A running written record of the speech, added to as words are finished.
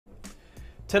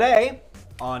Today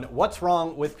on What's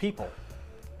Wrong with People.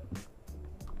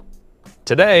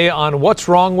 Today on What's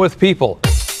Wrong with People.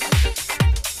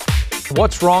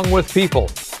 What's wrong with people?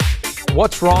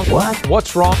 What's wrong? What?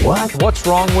 What's wrong? What? What's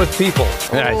wrong with people?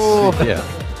 Oh. Yeah.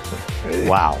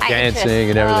 Wow. Dancing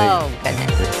and everything. Oh,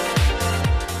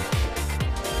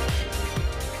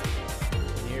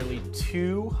 goodness. Nearly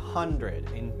 200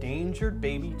 endangered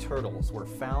baby turtles were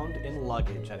found in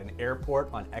luggage at an airport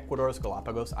on Ecuador's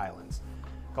Galapagos Islands.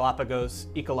 Galapagos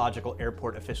ecological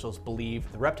airport officials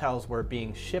believe the reptiles were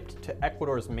being shipped to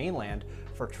Ecuador's mainland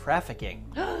for trafficking.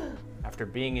 After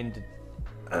being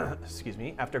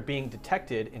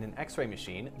detected in an X-ray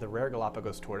machine, the rare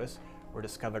Galapagos tortoise were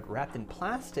discovered wrapped in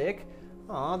plastic.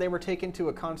 They were taken to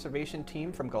a conservation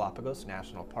team from Galapagos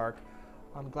National Park.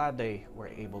 I'm glad they were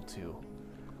able to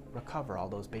recover all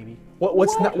those baby.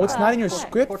 What's not in your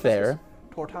script tortoises? there?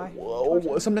 Tortoise?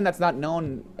 Whoa, something that's not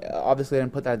known. Obviously, I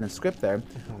didn't put that in the script there.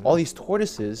 All these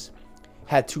tortoises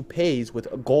had toupees with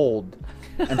gold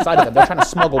inside of them. They're trying to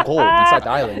smuggle gold inside the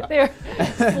island. They're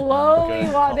slowly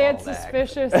they had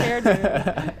suspicious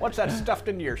hairdo. What's that stuffed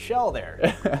into your shell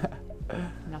there?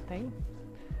 Nothing.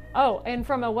 Oh, and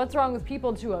from a what's wrong with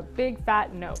people to a big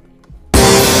fat nope.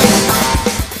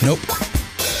 Nope.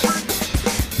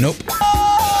 Nope.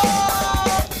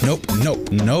 Nope,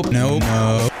 nope, nope, nope.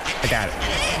 I got it.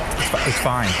 It's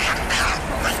fine.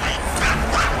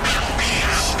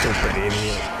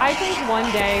 I think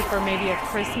one day for maybe a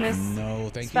Christmas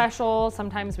Thank special,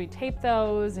 sometimes we tape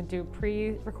those and do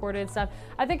pre-recorded stuff.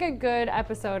 I think a good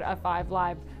episode of 5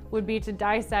 Live would be to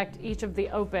dissect each of the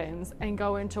opens and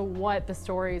go into what the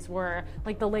stories were.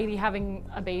 Like the lady having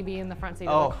a baby in the front seat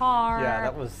of the car. Yeah,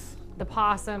 that was... The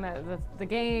possum at the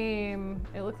game.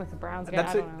 It looked like the Browns game.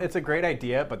 It's a great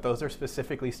idea, but those are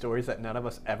specifically stories that none of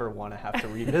us ever want to have to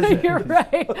revisit. You're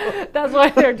right. That's why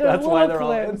they're just That's little why they're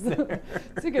clips. all in there.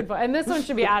 It's a good point. And this one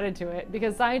should be added to it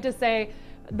because scientists say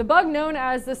the bug known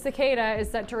as the cicada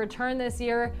is set to return this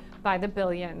year by the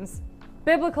billions.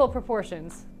 Biblical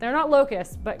proportions. They're not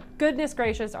locusts, but goodness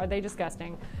gracious, are they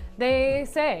disgusting. They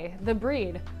say the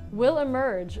breed will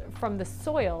emerge from the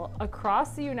soil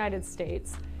across the United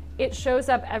States. It shows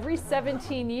up every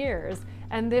 17 years,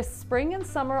 and this spring and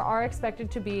summer are expected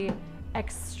to be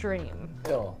extreme.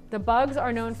 Ew. The bugs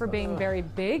are known for being very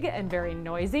big and very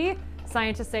noisy.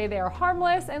 Scientists say they are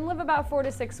harmless and live about 4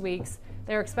 to 6 weeks.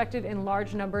 They're expected in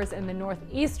large numbers in the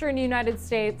northeastern United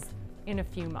States in a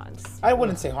few months. I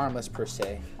wouldn't say harmless per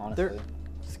se, honestly. They're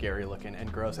scary looking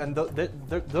and gross. And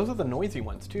those are the noisy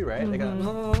ones too, right? They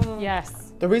got...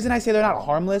 Yes. The reason I say they're not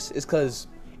harmless is because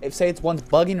if say it's one's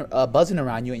buzzing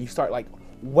around you and you start like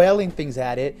wailing things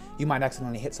at it, you might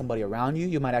accidentally hit somebody around you.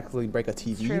 You might accidentally break a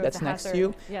TV true, that's it's a next to hazard.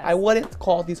 you. Yes. I wouldn't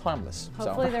call these harmless.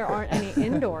 Hopefully there aren't any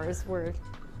indoors where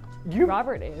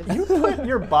Robert is. You put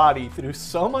your body through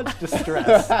so much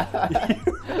distress.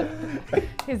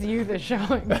 His youth is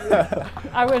showing.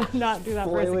 I would not do that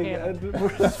for a cicada.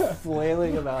 We're just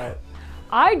flailing about it.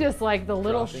 I just like the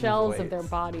little Dropping shells the of their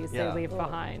weights. bodies Yeah. they leave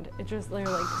behind. It just, they're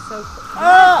like so...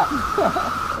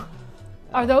 Ah!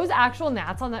 Are those actual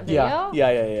gnats on that video?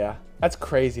 Yeah. That's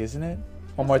crazy, isn't it?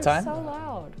 One more time? So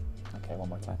loud. Okay, one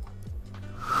more time.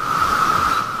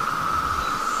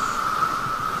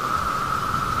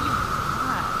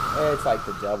 It's like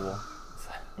the devil.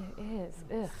 It is.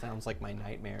 Ugh. Sounds like my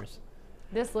nightmares.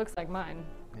 This looks like mine.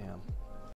 Yeah.